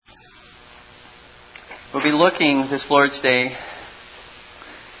We'll be looking this Lord's Day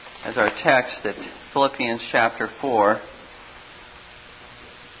as our text at Philippians chapter 4,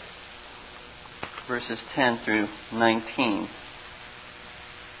 verses 10 through 19.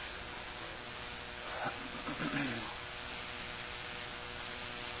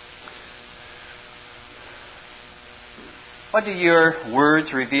 What do your words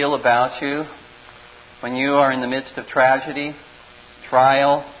reveal about you when you are in the midst of tragedy,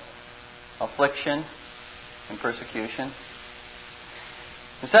 trial, affliction, and persecution?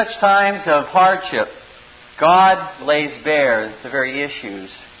 In such times of hardship, God lays bare the very issues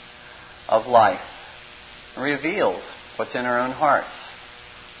of life and reveals what's in our own hearts.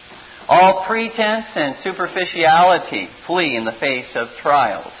 All pretense and superficiality flee in the face of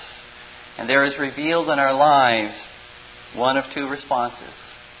trials, and there is revealed in our lives one of two responses.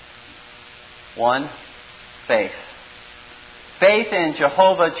 One, faith. Faith in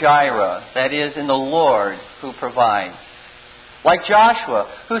Jehovah Jireh, that is, in the Lord who provides. Like Joshua,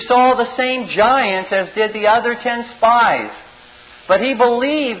 who saw the same giants as did the other 10 spies, but he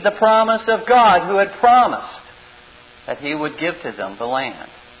believed the promise of God, who had promised that He would give to them the land.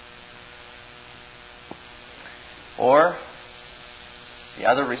 Or, the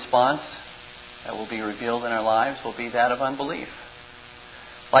other response that will be revealed in our lives will be that of unbelief.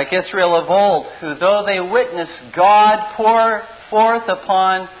 Like Israel of old, who though they witnessed God pour forth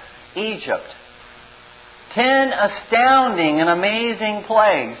upon Egypt 10 astounding and amazing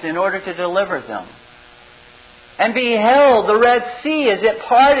plagues in order to deliver them, and beheld the Red Sea as it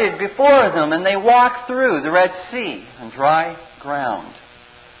parted before them, and they walked through the Red Sea on dry ground.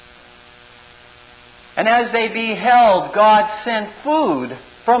 And as they beheld God send food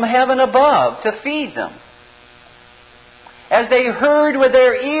from heaven above to feed them, as they heard with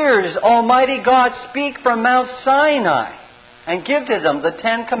their ears Almighty God speak from Mount Sinai and give to them the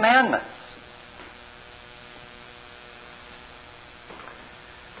 10 Commandments,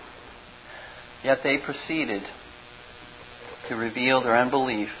 yet they proceeded to reveal their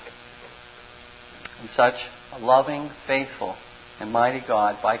unbelief in such a loving, faithful, and mighty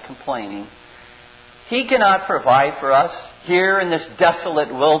God by complaining, He cannot provide for us here in this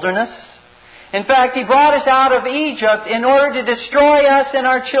desolate wilderness. In fact, He brought us out of Egypt in order to destroy us and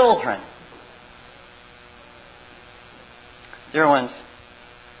our children. Dear ones,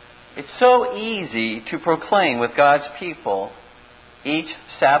 it's so easy to proclaim with God's people each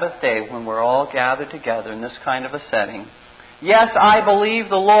Sabbath day when we're all gathered together in this kind of a setting, yes, I believe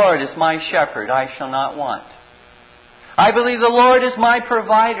the Lord is my shepherd, I shall not want. I believe the Lord is my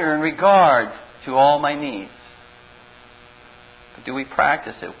provider in regard to all my needs. But do we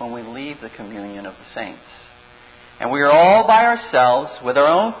practice it when we leave the communion of the saints? And we are all by ourselves, with our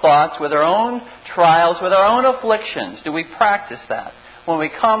own thoughts, with our own trials, with our own afflictions. Do we practice that when we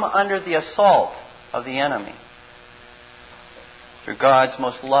come under the assault of the enemy through God's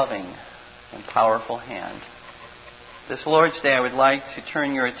most loving and powerful hand? This Lord's Day, I would like to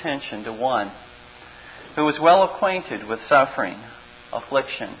turn your attention to one who was well acquainted with suffering,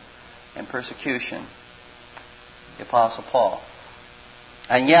 affliction, and persecution, the Apostle Paul.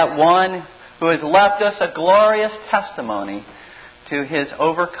 And yet one who has left us a glorious testimony to his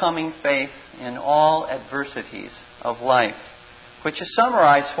overcoming faith in all adversities of life, which is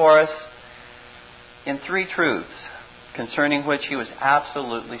summarized for us in 3 truths concerning which he was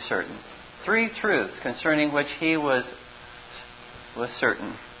absolutely certain. 3 truths concerning which he was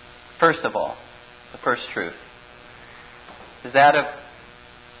certain. First of all, the first truth is that of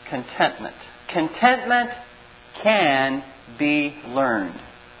contentment. Contentment can be learned.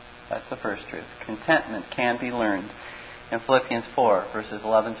 That's the first truth. Contentment can be learned in Philippians 4, verses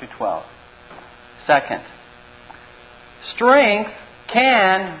 11 through 12. Second, strength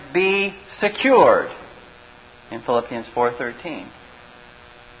can be secured in Philippians 4:13.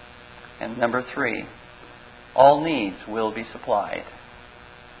 And number 3, all needs will be supplied.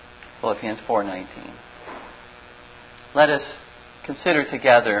 Philippians 4:19. Let us consider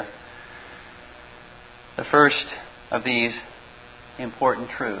together the first of these important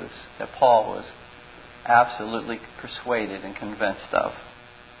truths that Paul was absolutely persuaded and convinced of.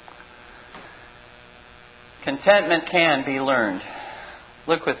 Contentment can be learned.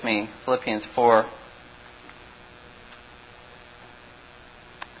 Look with me, Philippians 4.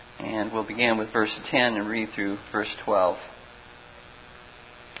 And we'll begin with verse 10 and read through verse 12.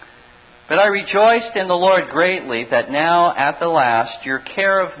 But I rejoiced in the Lord greatly that now at the last your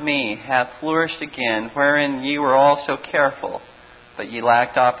care of me hath flourished again, wherein ye were also careful, but ye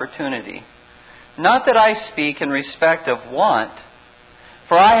lacked opportunity. Not that I speak in respect of want,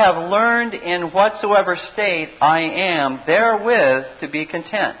 for I have learned in whatsoever state I am therewith to be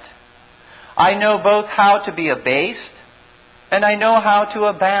content. I know both how to be abased, and I know how to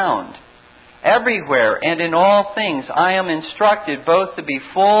abound. Everywhere and in all things I am instructed both to be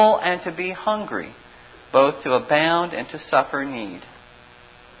full and to be hungry, both to abound and to suffer need.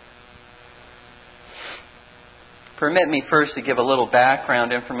 Permit me first to give a little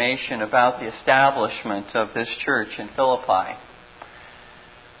background information about the establishment of this church in Philippi.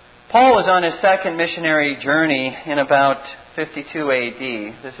 Paul was on his second missionary journey in about 52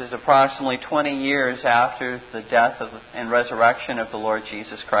 A.D. This is approximately 20 years after the death and resurrection of the Lord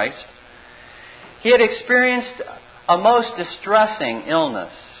Jesus Christ. He had experienced a most distressing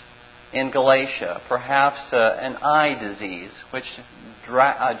illness in Galatia, perhaps an eye disease, which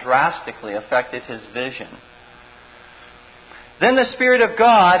drastically affected his vision. Then the Spirit of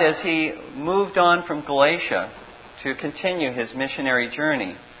God, as he moved on from Galatia to continue his missionary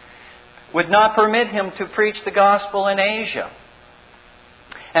journey, would not permit him to preach the gospel in Asia.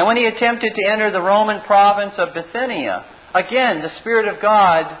 And when he attempted to enter the Roman province of Bithynia, again, the Spirit of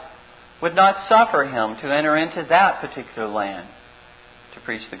God would not suffer him to enter into that particular land to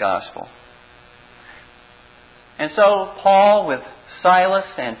preach the gospel. And so Paul, with Silas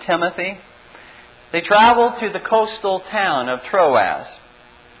and Timothy, they traveled to the coastal town of Troas,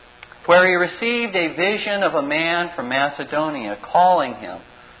 where he received a vision of a man from Macedonia calling him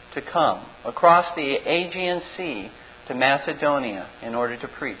to come across the Aegean Sea to Macedonia in order to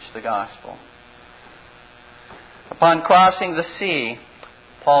preach the gospel. Upon crossing the sea,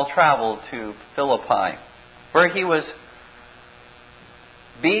 Paul traveled to Philippi, where he was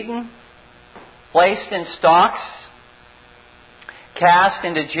beaten, placed in stocks, cast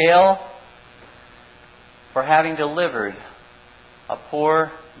into jail for having delivered a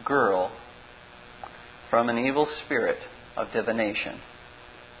poor girl from an evil spirit of divination.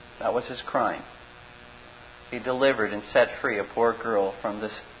 That was his crime. He delivered and set free a poor girl from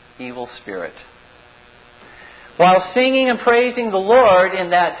this evil spirit. While singing and praising the Lord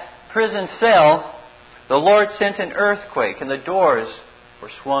in that prison cell, the Lord sent an earthquake and the doors were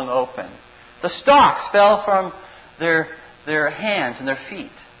swung open. The stocks fell from their hands and their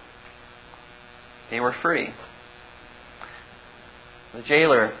feet. They were free. The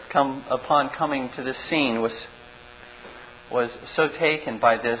jailer, upon coming to this scene, was so taken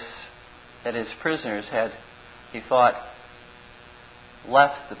by this that his prisoners had, he thought,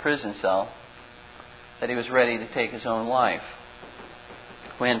 left the prison cell, that he was ready to take his own life,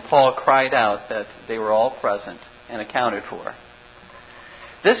 when Paul cried out that they were all present and accounted for.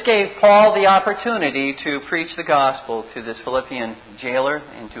 This gave Paul the opportunity to preach the gospel to this Philippian jailer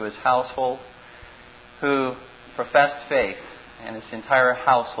and to his household, who professed faith, and his entire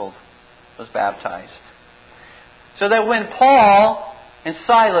household was baptized. So that when Paul and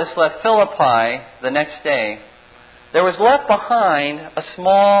Silas left Philippi the next day, there was left behind a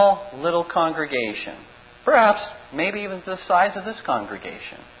small little congregation, perhaps maybe even the size of this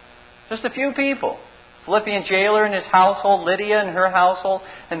congregation. Just a few people. Philippian jailer and his household, Lydia and her household,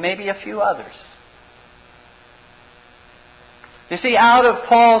 and maybe a few others. You see, out of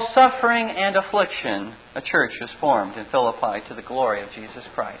Paul's suffering and affliction, a church was formed in Philippi to the glory of Jesus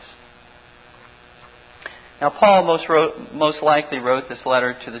Christ. Now, Paul most likely wrote this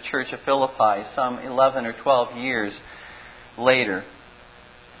letter to the church of Philippi some 11 or 12 years later,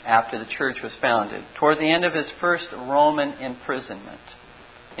 after the church was founded, toward the end of his first Roman imprisonment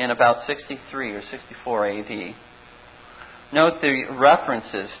in about 63 or 64 A.D. Note the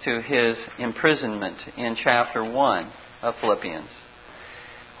references to his imprisonment in chapter 1 of Philippians,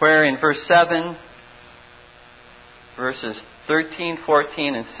 where in verse 7, verses 13,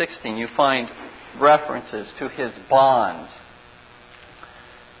 14, and 16, you find references to his bonds,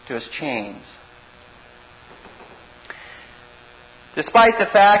 to his chains. Despite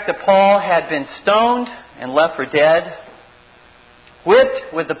the fact that Paul had been stoned and left for dead,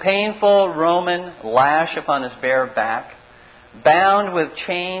 whipped with the painful Roman lash upon his bare back, bound with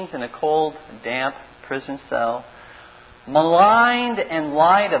chains in a cold, damp prison cell, maligned and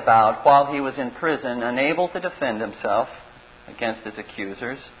lied about while he was in prison, unable to defend himself against his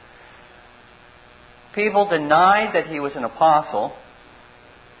accusers. People denied that he was an apostle,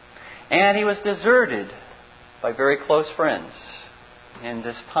 and he was deserted by very close friends in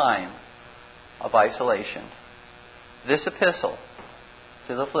this time of isolation. This epistle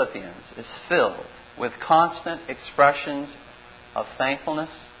to the Philippians is filled with constant expressions of thankfulness,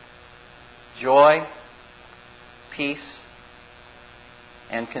 joy, peace,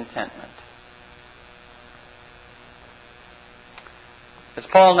 and contentment. As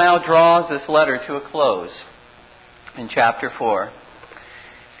Paul now draws this letter to a close in chapter 4,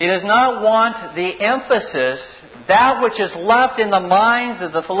 He does not want the emphasis, that which is left in the minds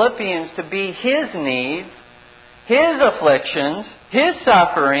of the Philippians, to be his needs, his afflictions, his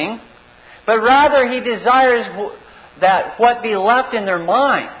suffering, but rather he desires that what be left in their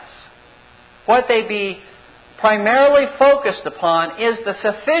minds, what they be primarily focused upon, is the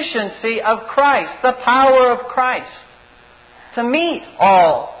sufficiency of Christ, the power of Christ, to meet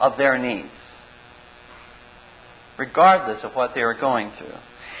all of their needs, regardless of what they are going through.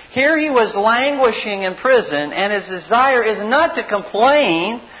 Here he was languishing in prison, and his desire is not to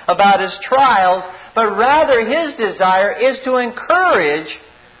complain about his trials, but rather his desire is to encourage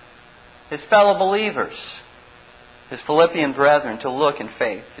his fellow believers, his Philippian brethren, to look in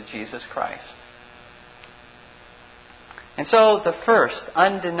faith to Jesus Christ. And so the first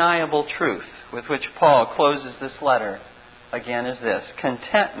undeniable truth with which Paul closes this letter again is this: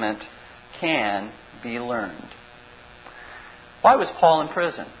 contentment can be learned. Why was Paul in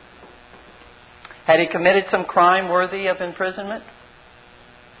prison? Had he committed some crime worthy of imprisonment?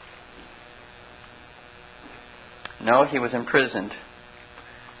 No, he was imprisoned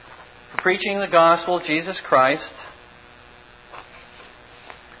for preaching the gospel of Jesus Christ,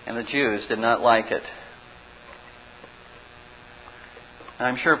 and the Jews did not like it. And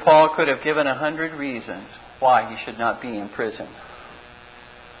I'm sure Paul could have given 100 reasons why he should not be in prison.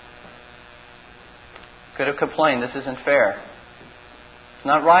 Could have complained, this isn't fair. It's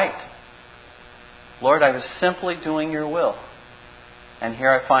not right. Lord, I was simply doing your will. And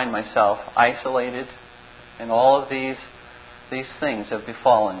here I find myself isolated, and all of these things have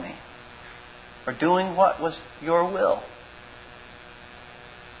befallen me. Or doing what was your will.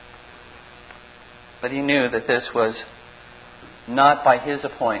 But he knew that this was not by his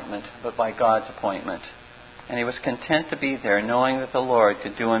appointment, but by God's appointment. And he was content to be there, knowing that the Lord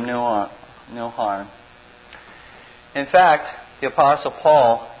could do him no harm. In fact, the Apostle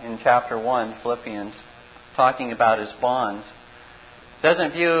Paul, in chapter 1, Philippians, talking about his bonds,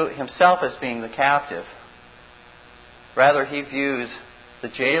 doesn't view himself as being the captive. Rather, he views the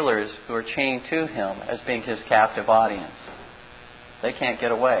jailers who are chained to him as being his captive audience. They can't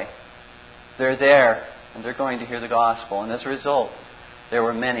get away. They're there, and they're going to hear the gospel. And as a result, there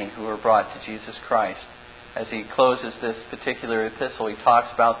were many who were brought to Jesus Christ. As he closes this particular epistle, he talks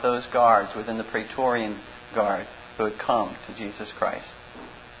about those guards within the Praetorian Guard who had come to Jesus Christ.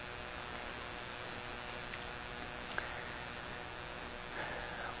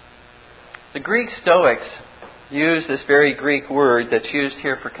 The Greek Stoics use this very Greek word that's used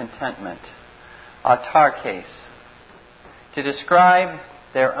here for contentment, autarkes, to describe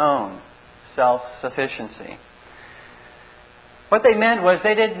their own self-sufficiency. What they meant was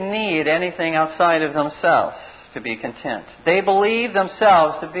they didn't need anything outside of themselves to be content. They believed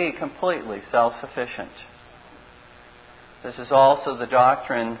themselves to be completely self-sufficient. This is also the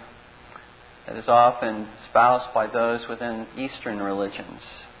doctrine that is often espoused by those within Eastern religions.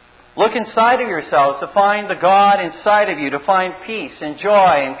 Look inside of yourselves to find the God inside of you, to find peace and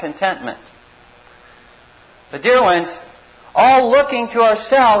joy and contentment. But dear ones, all looking to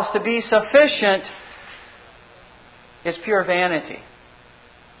ourselves to be sufficient is pure vanity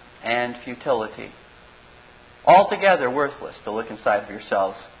and futility. Altogether worthless to look inside of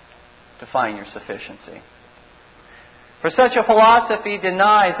yourselves to find your sufficiency. For such a philosophy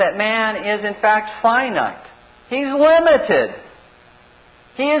denies that man is in fact finite. He's limited.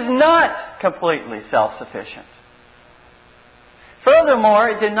 He is not completely self-sufficient. Furthermore,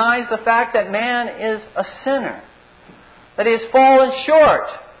 it denies the fact that man is a sinner, that he has fallen short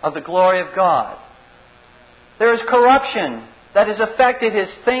of the glory of God. There is corruption that has affected his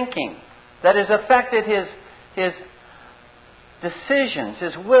thinking, that has affected his decisions,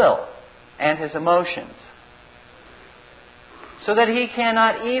 his will, and his emotions, so that he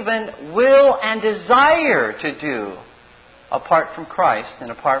cannot even will and desire to do apart from Christ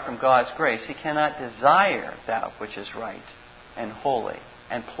and apart from God's grace. He cannot desire that which is right and holy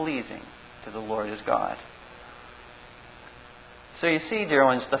and pleasing to the Lord his God. So you see, dear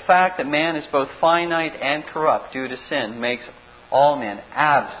ones, the fact that man is both finite and corrupt due to sin makes all men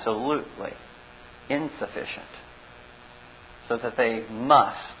absolutely insufficient, so that they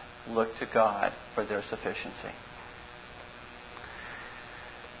must look to God for their sufficiency.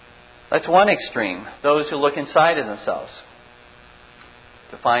 That's one extreme, those who look inside of themselves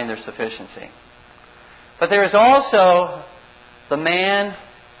to find their sufficiency. But there is also the man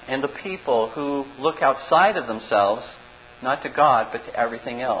and the people who look outside of themselves, not to God, but to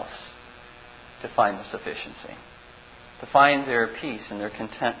everything else, to find the sufficiency, to find their peace and their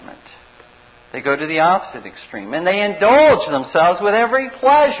contentment. They go to the opposite extreme, and they indulge themselves with every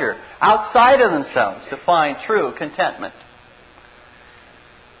pleasure outside of themselves to find true contentment.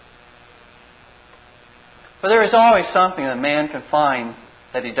 For there is always something that man can find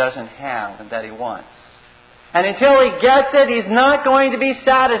that he doesn't have and that he wants. And until he gets it, he's not going to be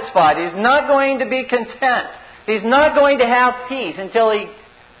satisfied. He's not going to be content. He's not going to have peace until he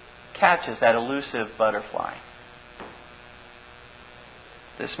catches that elusive butterfly.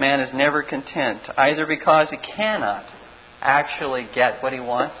 This man is never content, either because he cannot actually get what he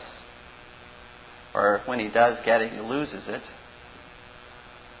wants, or when he does get it, he loses it.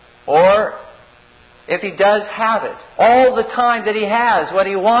 Or if he does have it, all the time that he has what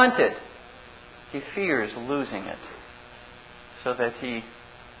he wanted, he fears losing it, so that he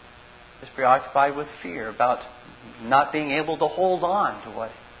is preoccupied with fear about not being able to hold on to what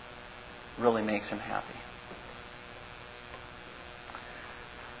really makes him happy.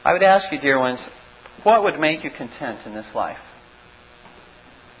 I would ask you, dear ones, what would make you content in this life?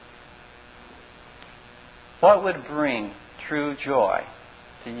 What would bring true joy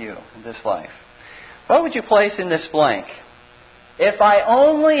to you in this life? What would you place in this blank? If I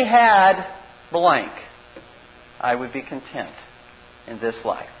only had blank, I would be content in this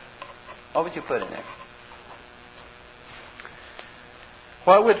life. What would you put in there?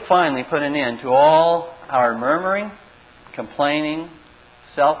 What would finally put an end to all our murmuring, complaining,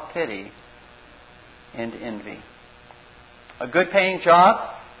 self-pity, and envy? A good-paying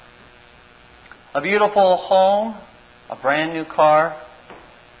job, a beautiful home, a brand new car,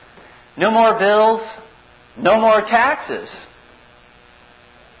 no more bills, no more taxes.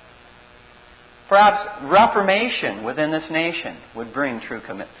 Perhaps reformation within this nation would bring true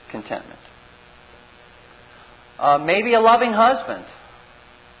contentment. Maybe a loving husband,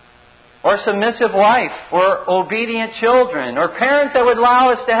 or submissive wife, or obedient children, or parents that would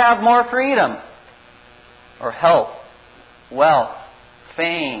allow us to have more freedom, or health, wealth,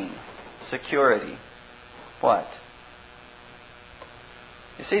 fame, security. What?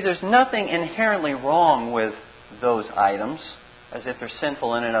 You see, there's nothing inherently wrong with those items, as if they're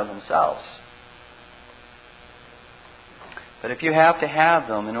sinful in and of themselves. But if you have to have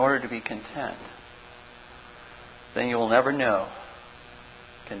them in order to be content, then you will never know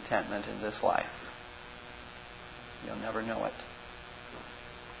contentment in this life. You'll never know it.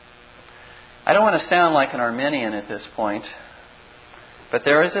 I don't want to sound like an Arminian at this point, but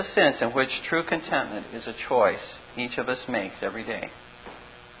there is a sense in which true contentment is a choice each of us makes every day.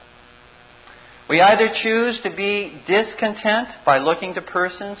 We either choose to be discontent by looking to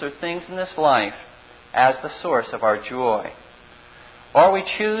persons or things in this life as the source of our joy, or we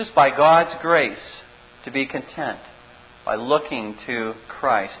choose by God's grace to be content by looking to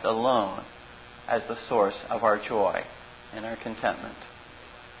Christ alone as the source of our joy and our contentment.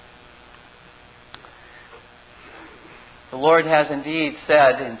 The Lord has indeed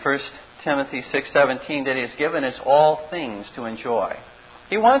said in 1 Timothy 6:17 that He has given us all things to enjoy.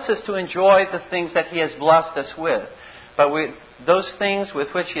 He wants us to enjoy the things that He has blessed us with. But those things with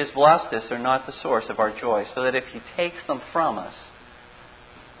which He has blessed us are not the source of our joy, so that if He takes them from us,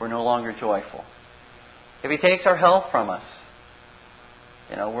 we're no longer joyful. If He takes our health from us,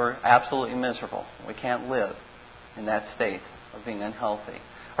 we're absolutely miserable. We can't live in that state of being unhealthy.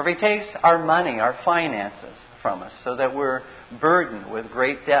 Or if He takes our money, our finances from us, so that we're burdened with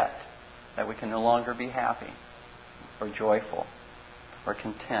great debt, that we can no longer be happy or joyful or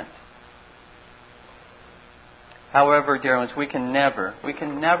content. However, dear ones, we can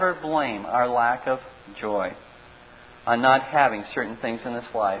never blame our lack of joy on not having certain things in this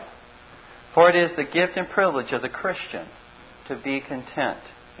life. For it is the gift and privilege of the Christian to be content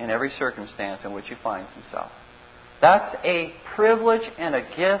in every circumstance in which he finds himself. That's a privilege and a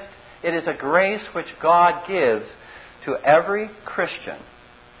gift. It is a grace which God gives to every Christian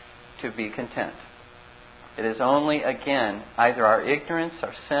to be content. It is only, again, either our ignorance,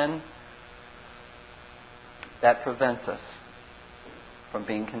 our sin, that prevents us from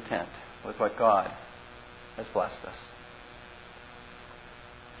being content with what God has blessed us.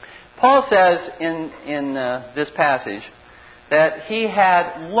 Paul says in this passage that he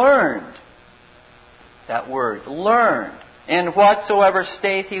had learned, that word, learned, in whatsoever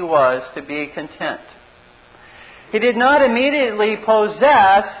state he was to be content. He did not immediately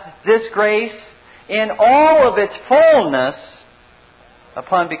possess this grace in all of its fullness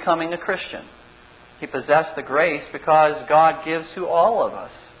upon becoming a Christian. He possessed the grace because God gives to all of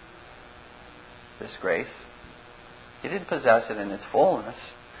us this grace. He didn't possess it in its fullness,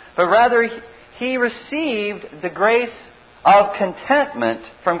 but rather he received the grace of contentment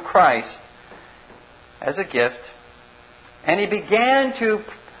from Christ as a gift, and he began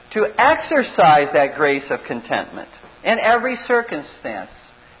to exercise that grace of contentment in every circumstance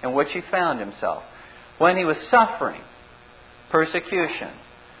in which he found himself. When he was suffering persecution,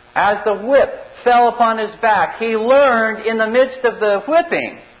 as the whip fell upon his back, he learned in the midst of the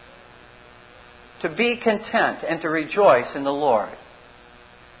whipping to be content and to rejoice in the Lord.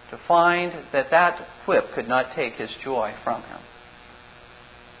 To find that that whip could not take his joy from him.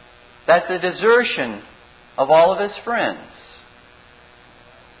 That the desertion of all of his friends,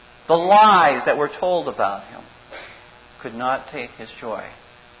 the lies that were told about him, could not take his joy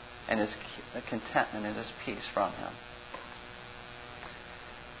and his contentment and his peace from him.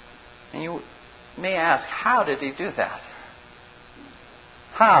 And you may ask, how did he do that?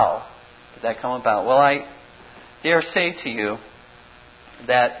 How did that come about? Well, I dare say to you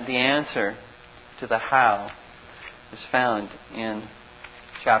that the answer to the how is found in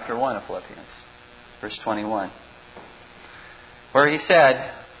chapter 1 of Philippians, verse 21, where he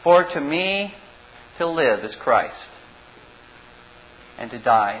said, "For to me to live is Christ, and to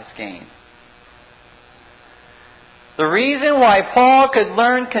die is gain." The reason why Paul could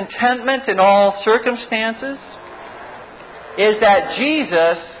learn contentment in all circumstances is that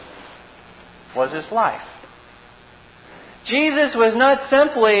Jesus was his life. Jesus was not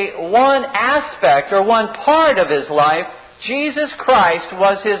simply one aspect or one part of his life. Jesus Christ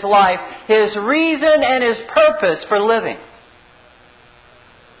was his life, his reason and his purpose for living.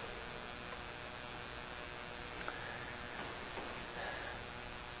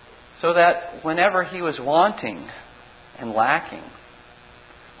 So that whenever he was wanting and lacking,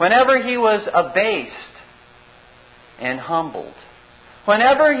 whenever he was abased and humbled,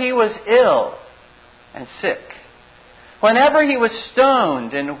 whenever he was ill and sick, whenever he was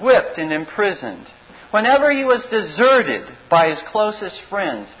stoned and whipped and imprisoned, whenever he was deserted by his closest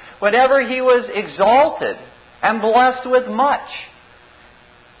friends, whenever he was exalted and blessed with much,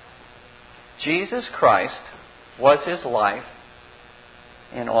 Jesus Christ was his life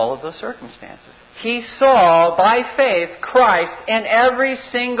in all of those circumstances. He saw by faith Christ in every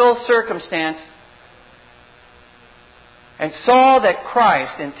single circumstance and saw that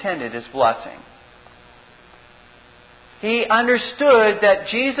Christ intended his blessing. He understood that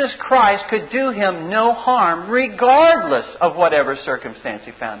Jesus Christ could do him no harm regardless of whatever circumstance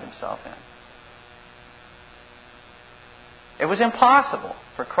he found himself in. It was impossible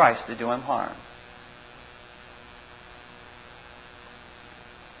for Christ to do him harm.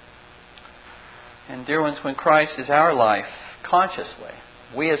 And dear ones, when Christ is our life, consciously,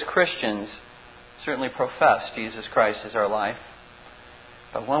 we as Christians certainly profess Jesus Christ as our life.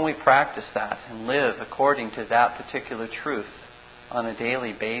 But when we practice that and live according to that particular truth on a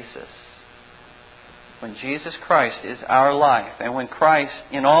daily basis, when Jesus Christ is our life, and when Christ,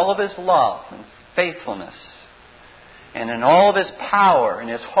 in all of his love and faithfulness, and in all of his power and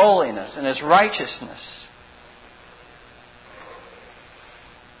his holiness and his righteousness,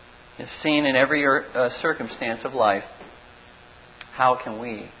 is seen in every circumstance of life, how can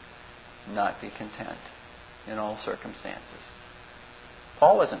we not be content in all circumstances?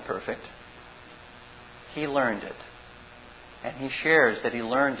 Paul wasn't perfect. He learned it. And he shares that he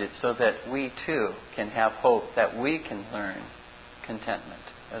learned it so that we too can have hope, that we can learn contentment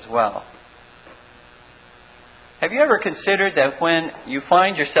as well. Have you ever considered that when you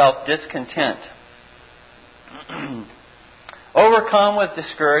find yourself discontent, overcome with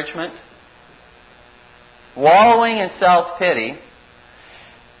discouragement, wallowing in self-pity,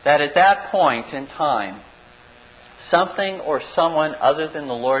 that at that point in time, something or someone other than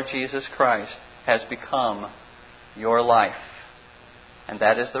the Lord Jesus Christ has become your life. And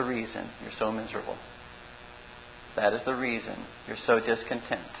that is the reason you're so miserable. That is the reason you're so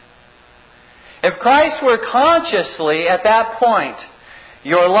discontent. If Christ were consciously at that point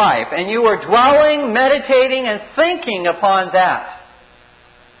your life, and you were dwelling, meditating, and thinking upon that,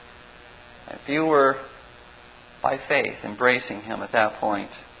 if you were by faith embracing Him at that point,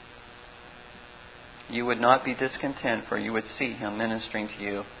 you would not be discontent, for you would see Him ministering to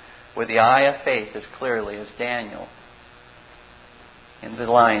you with the eye of faith as clearly as Daniel in the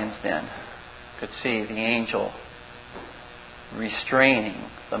lion's den could see the angel restraining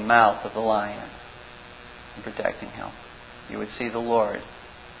the mouth of the lion and protecting him. You would see the Lord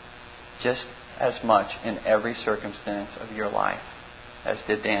just as much in every circumstance of your life as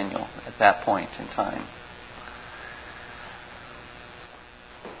did Daniel at that point in time.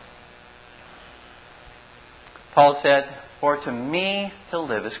 Paul said, "For to me to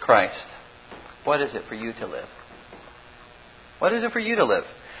live is Christ." What is it for you to live? What is it for you to live?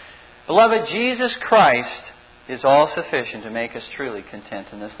 Beloved, Jesus Christ is all sufficient to make us truly content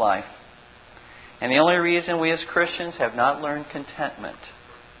in this life. And the only reason we as Christians have not learned contentment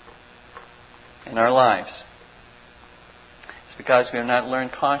in our lives is because we have not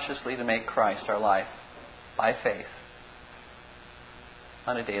learned consciously to make Christ our life by faith.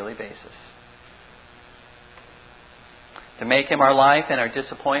 on a daily basis. To make Him our life in our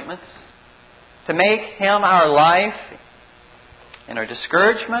disappointments. To make Him our life in our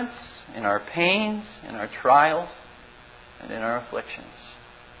discouragements, in our pains, in our trials, and in our afflictions.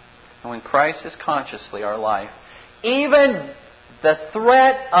 And when Christ is consciously our life, even the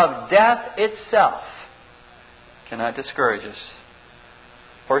threat of death itself cannot discourage us.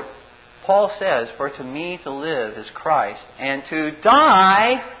 For Paul says, "For to me to live is Christ, and to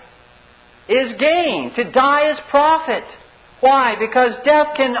die is gain." To die is profit. Why? Because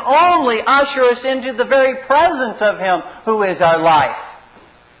death can only usher us into the very presence of Him who is our life.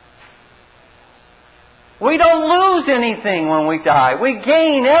 We don't lose anything when we die. We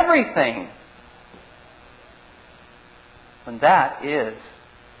gain everything. And that is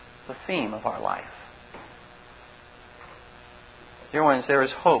the theme of our life. Dear ones, there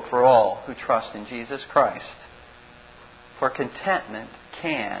is hope for all who trust in Jesus Christ. For contentment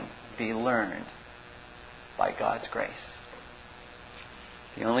can be learned by God's grace.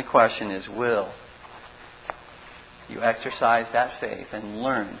 The only question is, will you exercise that faith and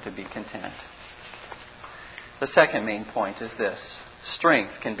learn to be content? The second main point is this: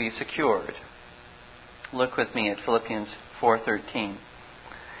 strength can be secured. Look with me at Philippians 4:13.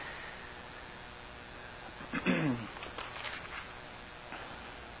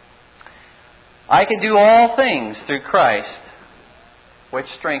 I can do all things through Christ, which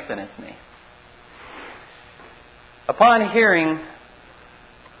strengtheneth me. Upon hearing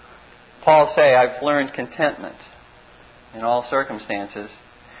Paul say, "I've learned contentment in all circumstances,"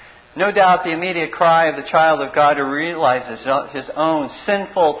 no doubt the immediate cry of the child of God who realizes his own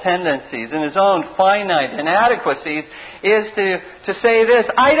sinful tendencies and his own finite inadequacies is to say this: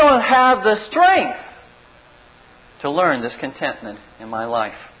 I don't have the strength to learn this contentment in my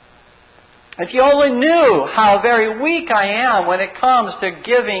life. If you only knew how very weak I am when it comes to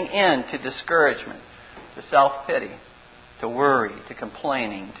giving in to discouragement, to self-pity, to worry, to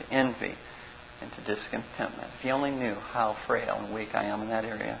complaining, to envy, and to discontentment. If you only knew how frail and weak I am in that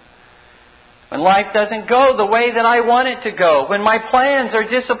area. When life doesn't go the way that I want it to go, when my plans are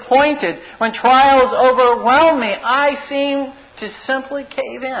disappointed, when trials overwhelm me, I seem to simply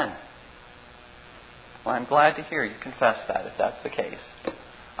cave in. Well, I'm glad to hear you confess that, if that's the case.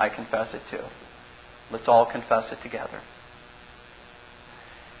 I confess it too. Let's all confess it together.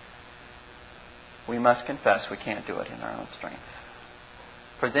 We must confess we can't do it in our own strength.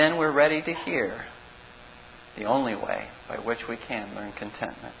 For then we're ready to hear the only way by which we can learn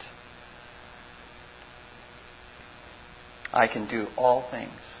contentment. I can do all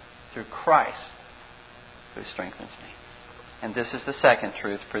things through Christ who strengthens me. And this is the second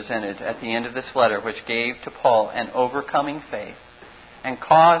truth presented at the end of this letter, which gave to Paul an overcoming faith and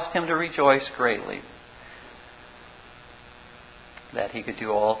caused him to rejoice greatly that he could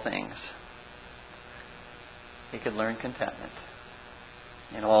do all things. He could learn contentment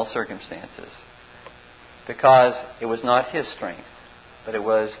in all circumstances, because it was not his strength, but it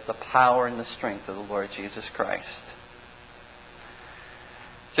was the power and the strength of the Lord Jesus Christ.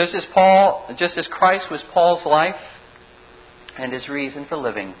 Just as Christ was Paul's life and his reason for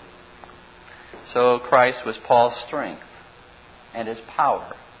living, so Christ was Paul's strength and his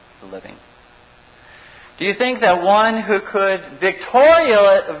power for living. Do you think that one who could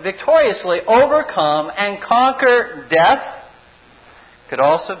victoriously overcome and conquer death could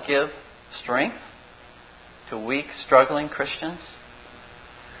also give strength to weak, struggling Christians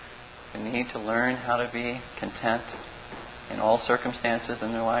who need to learn how to be content in all circumstances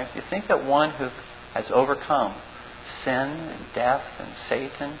in their life? Do you think that one who has overcome sin and death and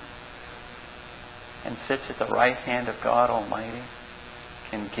Satan and sits at the right hand of God Almighty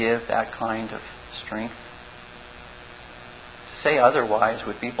can give that kind of strength? To say otherwise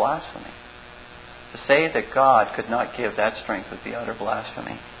would be blasphemy. To say that God could not give that strength would be utter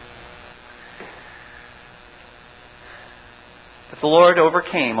blasphemy. If the Lord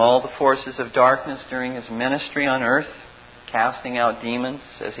overcame all the forces of darkness during His ministry on earth, casting out demons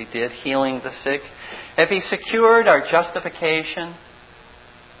as He did, healing the sick, if He secured our justification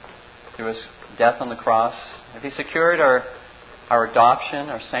through His death on the cross, if He secured our adoption,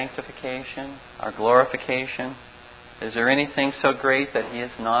 our sanctification, our glorification, is there anything so great that He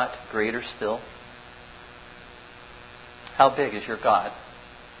is not greater still? How big is your God?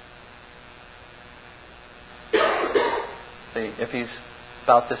 See, if He's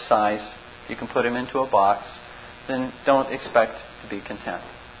about this size, you can put Him into a box, then don't expect to be content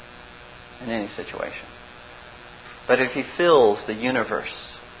in any situation. But if He fills the universe,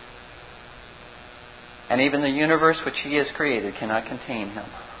 and even the universe which He has created cannot contain Him,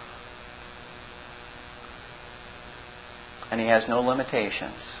 And He has no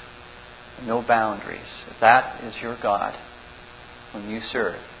limitations, no boundaries. If that is your God, whom you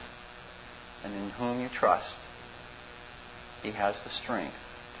serve, and in whom you trust, He has the strength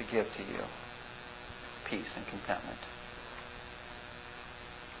to give to you peace and contentment.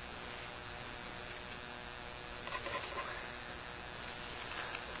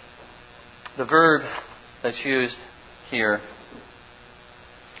 The verb that's used here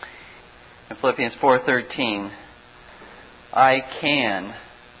in Philippians 4:13, I can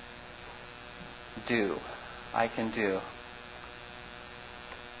do. I can do.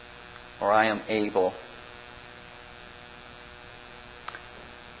 Or I am able.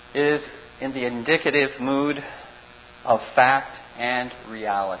 It is in the indicative mood of fact and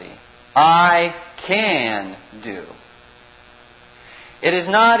reality. I can do. It is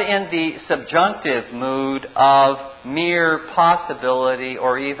not in the subjunctive mood of mere possibility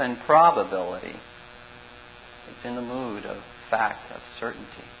or even probability. It's in the mood of fact, of certainty.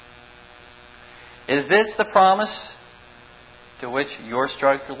 Is this the promise to which your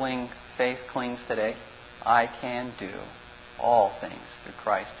struggling faith clings today? I can do all things through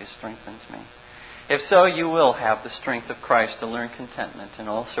Christ who strengthens me. If so, you will have the strength of Christ to learn contentment in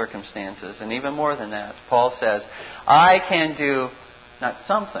all circumstances. And even more than that, Paul says, I can do not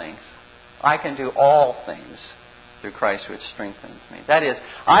some things, I can do all things through Christ which strengthens me. That is,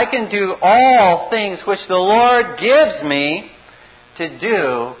 I can do all things which the Lord gives me to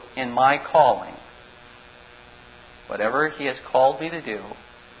do in my calling. Whatever He has called me to do,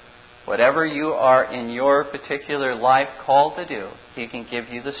 whatever you are in your particular life called to do, He can give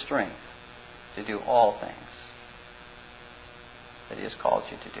you the strength to do all things that He has called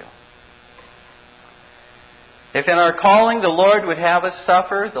you to do. If in our calling the Lord would have us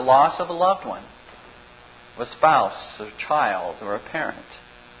suffer the loss of a loved one, a spouse, a child, or a parent,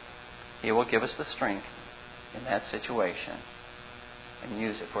 He will give us the strength in that situation and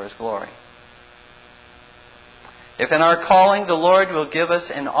use it for His glory. If in our calling the Lord will give us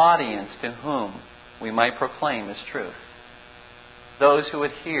an audience to whom we might proclaim His truth, those who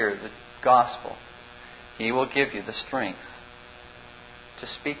would hear the gospel, He will give you the strength to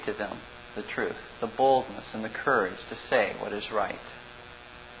speak to them the truth, the boldness and the courage to say what is right.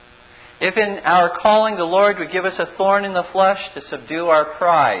 If in our calling the Lord would give us a thorn in the flesh to subdue our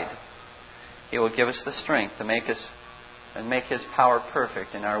pride, He will give us the strength to make His power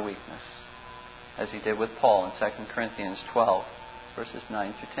perfect in our weakness, as He did with Paul in 2 Corinthians 12, verses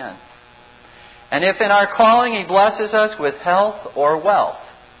 9 through 10. And if in our calling He blesses us with health or wealth,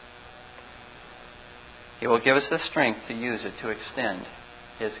 He will give us the strength to use it to extend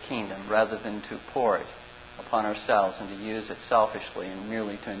His kingdom rather than to pour it upon ourselves and to use it selfishly and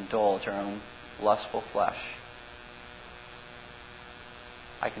merely to indulge our own lustful flesh.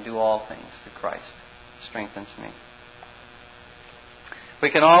 I can do all things through Christ who strengthens me. We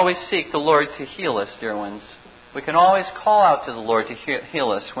can always seek the Lord to heal us, dear ones. We can always call out to the Lord to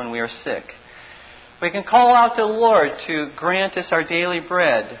heal us when we are sick. We can call out to the Lord to grant us our daily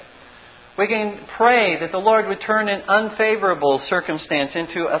bread. We can pray that the Lord would turn an unfavorable circumstance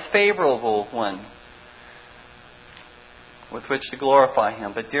into a favorable one with which to glorify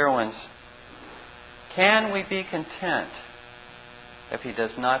Him. But dear ones, can we be content if He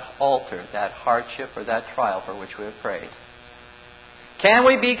does not alter that hardship or that trial for which we have prayed? Can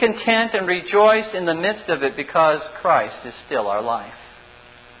we be content and rejoice in the midst of it because Christ is still our life,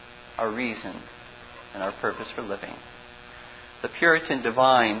 our reason, and our purpose for living? The Puritan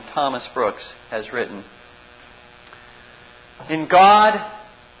divine Thomas Brooks has written, in God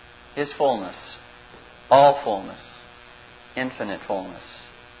is fullness, all fullness, infinite fullness.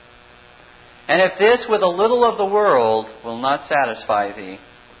 And if this with a little of the world will not satisfy thee,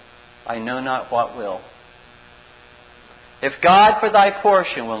 I know not what will. If God for thy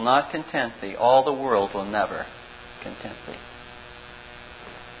portion will not content thee, all the world will never content thee.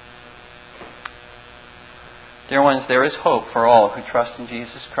 Dear ones, there is hope for all who trust in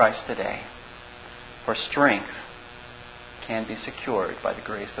Jesus Christ today. For strength can be secured by the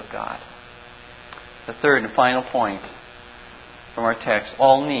grace of God. The third and final point from our text,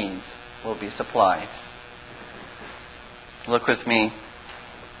 all needs will be supplied. Look with me.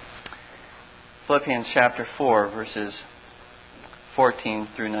 Philippians chapter 4, verses 14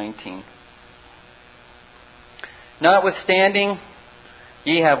 through 19. Notwithstanding,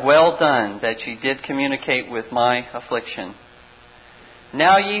 ye have well done that ye did communicate with my affliction.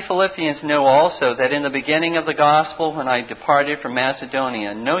 Now ye Philippians know also that in the beginning of the gospel, when I departed from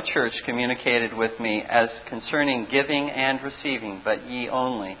Macedonia, no church communicated with me as concerning giving and receiving, but ye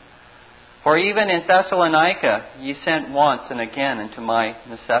only. For even in Thessalonica ye sent once and again unto my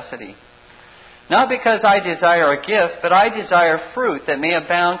necessity. Not because I desire a gift, but I desire fruit that may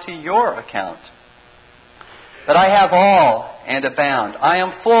abound to your account. But I have all and abound. I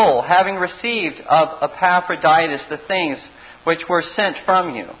am full, having received of Epaphroditus the things which were sent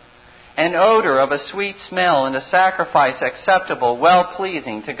from you, an odor of a sweet smell and a sacrifice acceptable,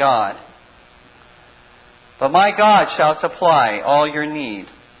 well-pleasing to God. But my God shall supply all your need,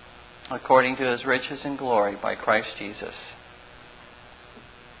 according to His riches and glory by Christ Jesus.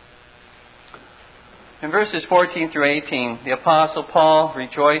 In verses 14 through 18, the Apostle Paul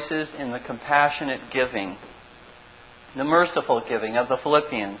rejoices in the compassionate giving, the merciful giving of the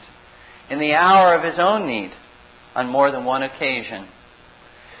Philippians in the hour of his own need on more than one occasion.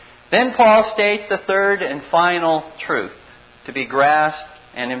 Then Paul states the third and final truth to be grasped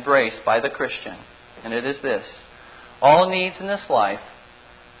and embraced by the Christian, and it is this: all needs in this life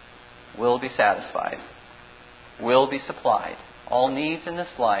will be satisfied, will be supplied. All needs in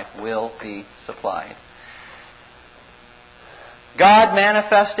this life will be supplied. God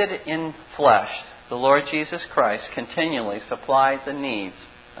manifested in flesh, the Lord Jesus Christ, continually supplied the needs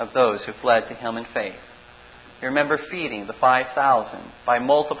of those who fled to Him in faith. You remember feeding the 5,000 by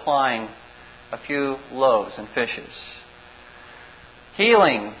multiplying a few loaves and fishes,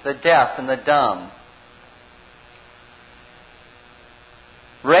 healing the deaf and the dumb,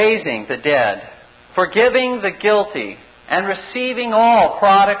 raising the dead, forgiving the guilty, and receiving all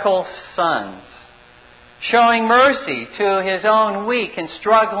prodigal sons, showing mercy to His own weak and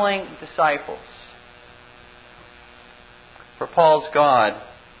struggling disciples. For Paul's God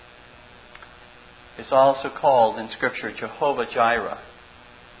is also called in Scripture Jehovah Jireh,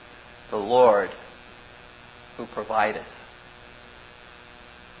 the Lord who provideth.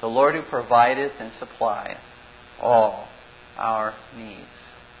 The Lord who provideth and supplieth all our needs.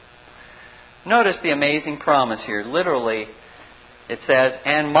 Notice the amazing promise here. Literally, it says,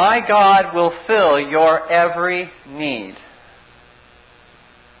 and my God will fill your every need.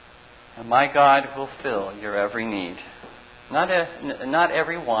 And my God will fill your every need. Not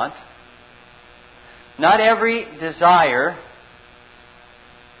every want. Not every desire.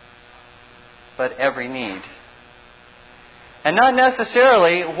 But every need. And not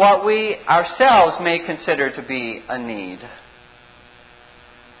necessarily what we ourselves may consider to be a need,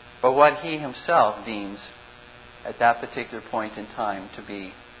 but what He Himself deems at that particular point in time to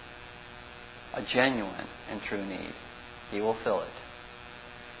be a genuine and true need. He will fill it.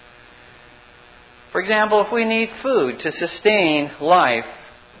 For example, if we need food to sustain life,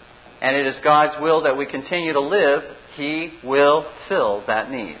 and it is God's will that we continue to live, He will fill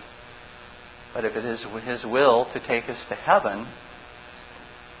that need. But if it is His will to take us to heaven,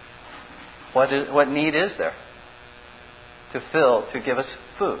 what need is there to give us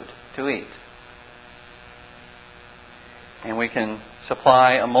food to eat? And we can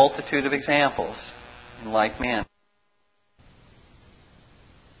supply a multitude of examples in like manner.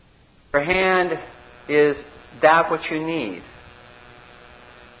 Your hand is that which you need.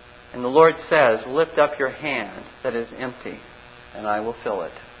 And the Lord says, lift up your hand that is empty, and I will fill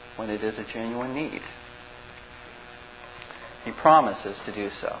it when it is a genuine need. He promises to do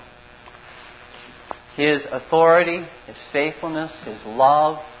so. His authority, His faithfulness, His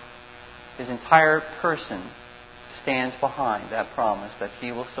love, His entire person stands behind that promise that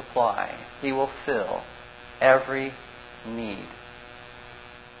He will supply, He will fill every need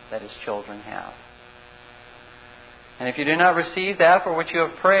that His children have. And if you do not receive that for which you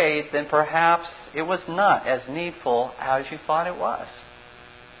have prayed, then perhaps it was not as needful as you thought it was.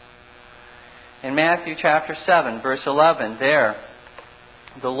 In Matthew chapter 7, verse 11, there,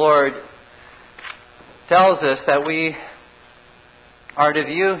 the Lord tells us that we are to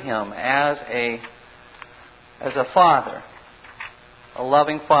view Him as a Father, a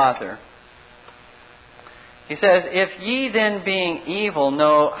loving Father. He says, if ye then being evil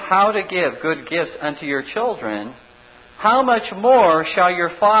know how to give good gifts unto your children, how much more shall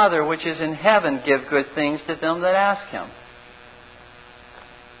your Father which is in heaven give good things to them that ask Him?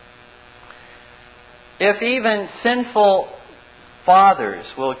 If even sinful fathers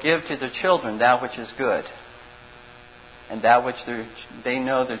will give to their children that which is good, and that which they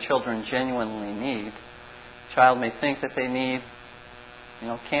know their children genuinely need, the child may think that they need,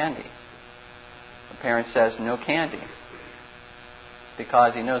 candy. The parent says, no candy,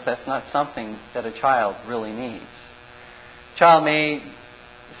 because he knows that's not something that a child really needs. The child may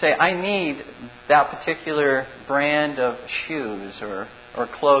say, I need that particular brand of shoes or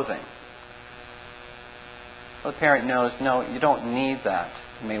clothing. Well, the parent knows, no, you don't need that.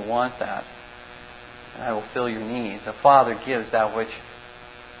 You may want that. And I will fill your needs. A father gives that which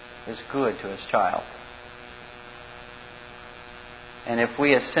is good to his child. And if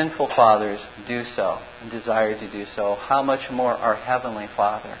we as sinful fathers do so and desire to do so, how much more our Heavenly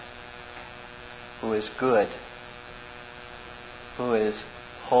Father, who is good, who is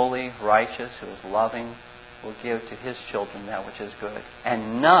holy, righteous, who is loving, will give to His children that which is good,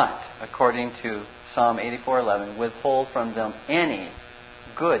 and not, according to Psalm 84:11, withhold from them any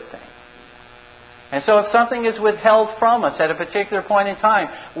good thing. And so if something is withheld from us at a particular point in time,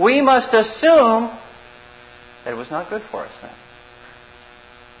 we must assume that it was not good for us then.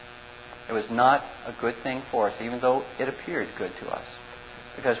 It was not a good thing for us, even though it appeared good to us.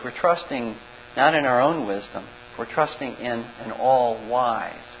 Because we're trusting not in our own wisdom, we're trusting in an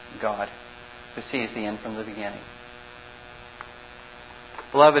all-wise God who sees the end from the beginning.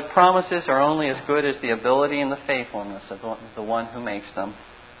 Beloved, promises are only as good as the ability and the faithfulness of the one who makes them.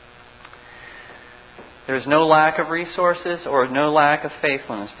 There is no lack of resources or no lack of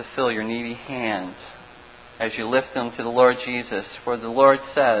faithfulness to fill your needy hands as you lift them to the Lord Jesus. For the Lord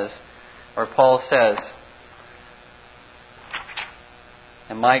says, or Paul says,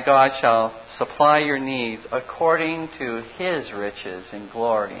 "And my God shall supply your needs according to His riches in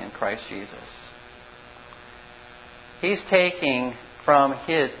glory in Christ Jesus." He's taking from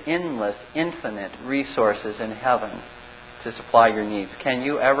His endless, infinite resources in heaven to supply your needs. Can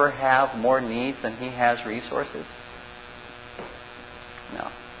you ever have more needs than He has resources? No.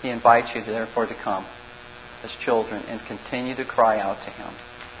 He invites you, therefore, to come as children and continue to cry out to Him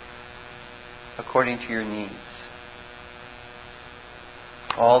according to your needs.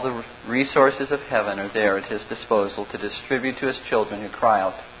 All the resources of heaven are there at His disposal to distribute to His children who cry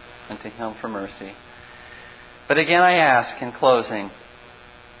out unto Him for mercy. But again I ask in closing,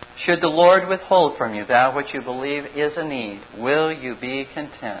 should the Lord withhold from you that which you believe is a need, will you be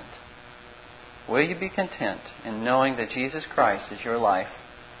content? Will you be content in knowing that Jesus Christ is your life?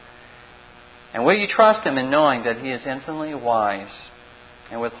 And will you trust Him in knowing that He is infinitely wise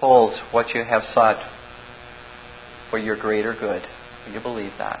and withholds what you have sought for your greater good? Will you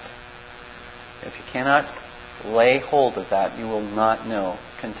believe that? If you cannot lay hold of that, you will not know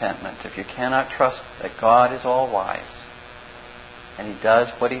contentment. If you cannot trust that God is all wise and He does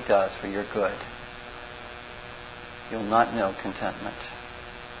what He does for your good, you'll not know contentment.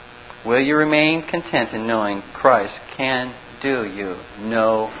 Will you remain content in knowing Christ can do you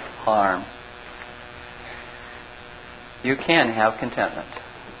no harm? You can have contentment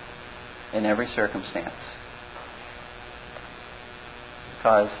in every circumstance,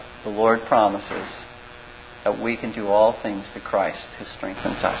 because the Lord promises that we can do all things through Christ who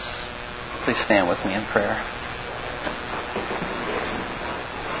strengthens us. Please stand with me in prayer.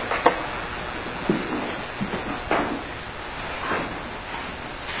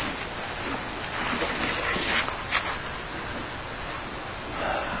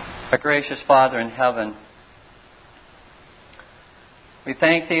 Our gracious Father in heaven, we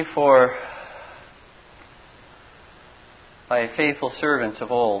thank Thee for Thy faithful servants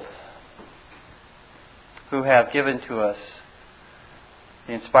of old who have given to us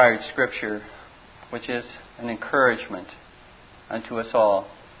the inspired Scripture, which is an encouragement unto us all.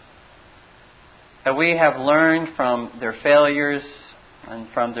 That we have learned from their failures and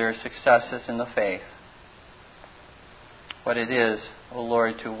from their successes in the faith what it is, O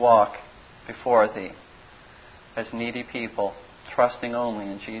Lord, to walk before Thee as needy people, trusting only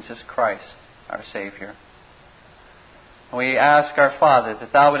in Jesus Christ, our Savior. And we ask our Father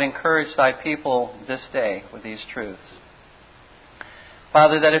that Thou would encourage Thy people this day with these truths.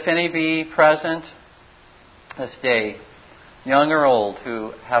 Father, that if any be present this day, young or old,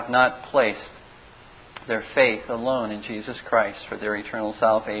 who have not placed their faith alone in Jesus Christ for their eternal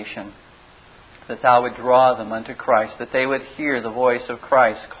salvation, that Thou would draw them unto Christ, that they would hear the voice of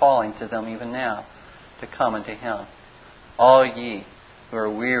Christ calling to them even now to come unto Him. All ye who are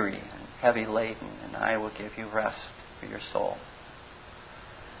weary and heavy laden, and I will give you rest for your soul.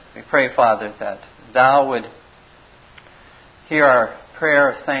 We pray, Father, that Thou would hear our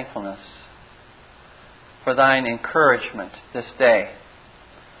prayer of thankfulness for Thine encouragement this day.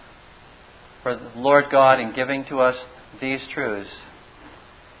 For the Lord God, in giving to us these truths,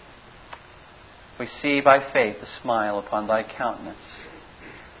 we see by faith a smile upon Thy countenance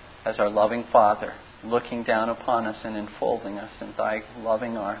as our loving Father, looking down upon us and enfolding us in Thy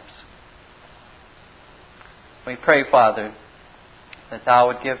loving arms. We pray, Father, that Thou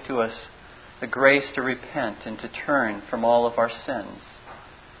would give to us the grace to repent and to turn from all of our sins.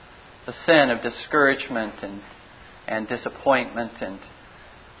 The sin of discouragement and disappointment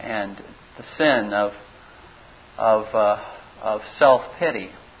and the sin of self-pity.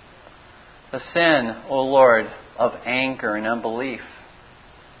 The sin, O Lord, of anger and unbelief.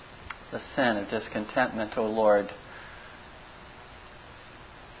 The sin of discontentment, O Lord,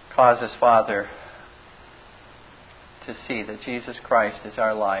 Cause us, Father, to see that Jesus Christ is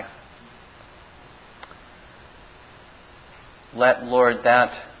our life. Let, Lord,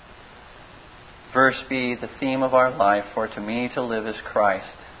 that verse be the theme of our life, for to me to live is Christ,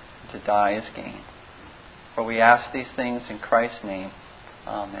 and to die is gain. For we ask these things in Christ's name.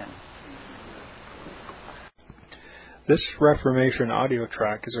 Amen. This Reformation audio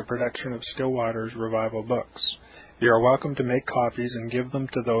track is a production of Still Waters Revival Books. You are welcome to make copies and give them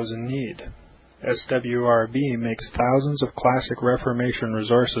to those in need. SWRB makes thousands of classic Reformation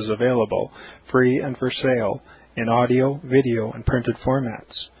resources available, free and for sale, in audio, video, and printed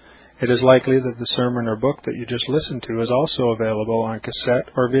formats. It is likely that the sermon or book that you just listened to is also available on cassette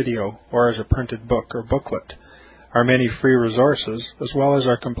or video, or as a printed book or booklet. Our many free resources, as well as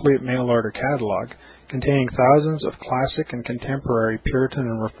our complete mail-order catalog, containing thousands of classic and contemporary Puritan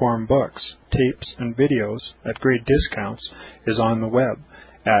and Reformed books, tapes, and videos at great discounts, is on the web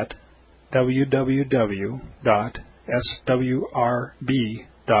at www.swrb.com.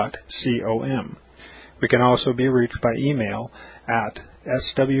 We can also be reached by email at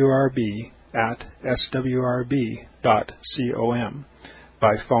swrb@swrb.com,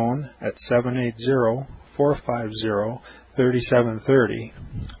 by phone at 780-450-3730,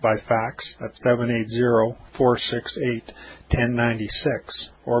 by fax at 780-468-1096,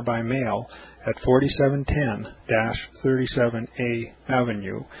 or by mail at 4710-37A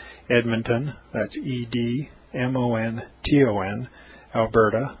Avenue, Edmonton, that's Edmonton,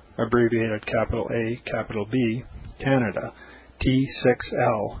 Alberta, abbreviated capital A, capital B, Canada,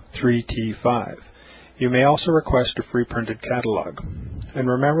 T6L3T5. You may also request a free printed catalog. And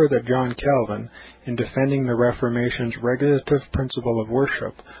remember that John Calvin, in defending the Reformation's regulative principle of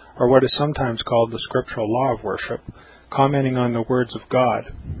worship, or what is sometimes called the scriptural law of worship, commenting on the words of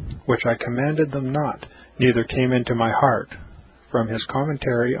God, which I commanded them not, neither came into my heart, from his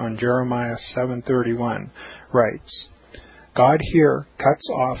commentary on Jeremiah 7:31, writes, God here cuts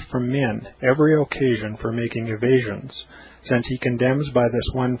off from men every occasion for making evasions, since he condemns by this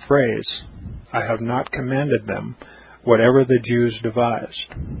one phrase, I have not commanded them, whatever the Jews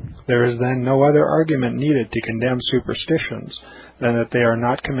devised. There is then no other argument needed to condemn superstitions than that they are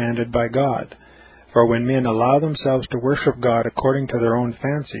not commanded by God. For when men allow themselves to worship God according to their own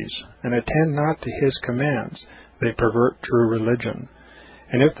fancies, and attend not to his commands, they pervert true religion.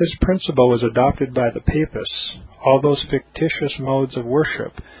 And if this principle was adopted by the Papists, all those fictitious modes of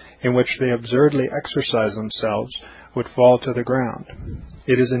worship in which they absurdly exercise themselves would fall to the ground.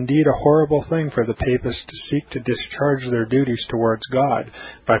 It is indeed a horrible thing for the Papists to seek to discharge their duties towards God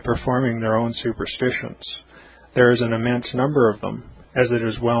by performing their own superstitions. There is an immense number of them, as it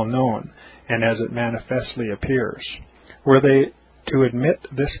is well known, and as it manifestly appears. Were they to admit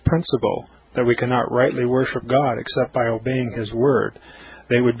this principle, that we cannot rightly worship God except by obeying his word,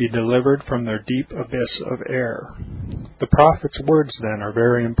 they would be delivered from their deep abyss of error. The prophet's words, then, are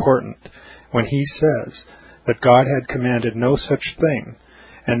very important, when he says that God had commanded no such thing,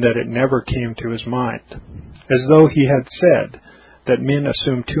 and that it never came to his mind, as though he had said that men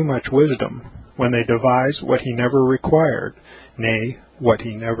assume too much wisdom when they devise what he never required, nay, what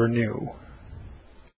he never knew.